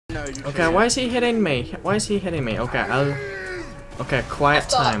No, you Okay, can't. why is he hitting me? Why is he hitting me? Okay, okay, quiet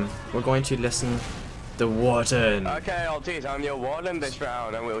time. We're going to listen the Warden. Okay, Altice, I'm your Warden this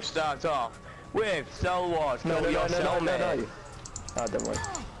round, and we'll start off with Cell Wars. No. Oh, don't worry.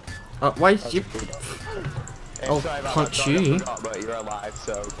 Why did you... Oh, Sorry about punch that, I you. forgot, but you're alive,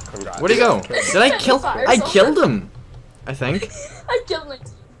 so congrats. Where'd he go? Did I kill... I killed him! I think. I killed him.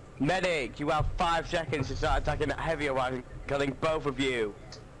 Medic, you have 5 seconds to start attacking that heavier one, killing both of you.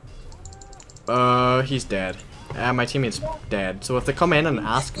 He's dead. My teammate's dead. So if they come in and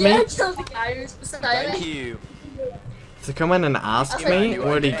ask Yeah, I me... killed the guy who's beside Thank me. you. If they come in and ask me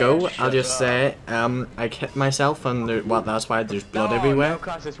where'd he go, I'll just say, I hit myself and that's why there's blood everywhere. No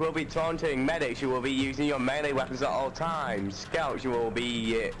classes will be taunting. Medics, you will be using your melee weapons at all times. Scouts, you will be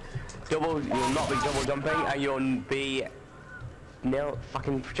you will not be double jumping, and you'll be nil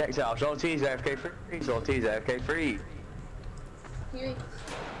fucking projectiles. All T's AFK free. All T's AFK free. The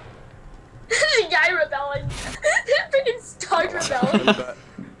guy rebelling. Freaking start rebelling.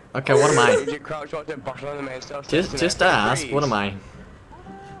 Okay, what am I? Just ask, what am I?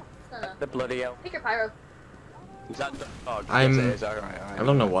 The bloody hell. Pick your pyro. Is that the dog? I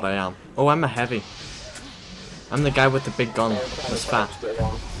don't know what I am. Oh, I'm a heavy. I'm the guy with the big gun that's fat.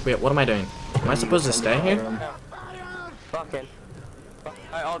 Wait, what am I doing? Am I supposed to stay here? Fucking.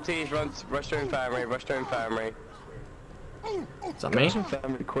 Alright, all T's rush to infirmary, rush to infirmary. Is that me?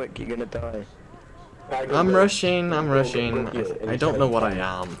 Infirmary quick, you're gonna die. I'm rushing. I don't know what I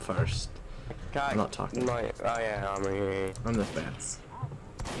am first. I'm not talking. Oh yeah, I'm the best.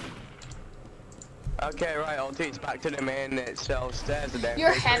 Okay, right, all T's back to the main itself stairs and then.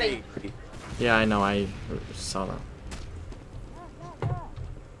 You're heavy. Yeah, I know, I saw that.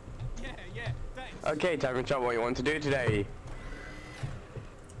 Okay, time to tell what you want to do today.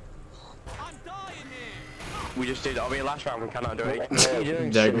 We just did our last round, we cannot do it.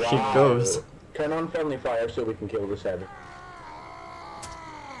 There he goes. Turn on friendly fire so we can kill this heavy.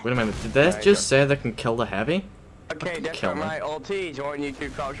 Wait a minute, did they just say they can kill the heavy? Okay, Death Run, right, all T's, I want you to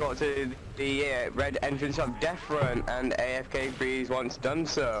crouch walk to the red entrance of Death Run, and AFK freeze once done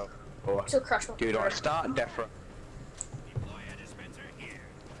so. So crush. Do not start Death Run.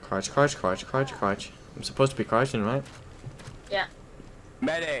 Crouch. I'm supposed to be crouching, right? Yeah.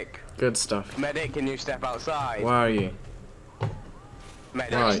 Medic! Good stuff. Medic, can you step outside? Where are you?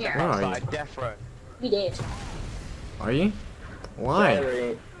 Medic, Right, step where are you? outside Death Run. We did. Are you? Why?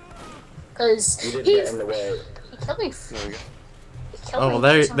 Sorry. Cause You did he get in the way. killed me. There we go. He killed Oh, me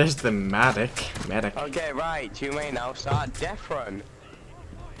well, for some- there's the medic. Okay, right, you may now start Death Run.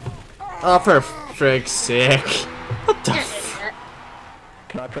 Oh, for frig's sake. What the f-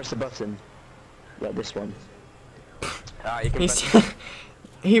 Can I press the button? Like this one. You can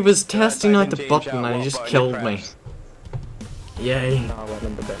He was testing type out in the change button out and he what just button you killed me. press. Yay. No, I went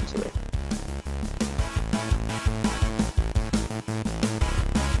on the button today.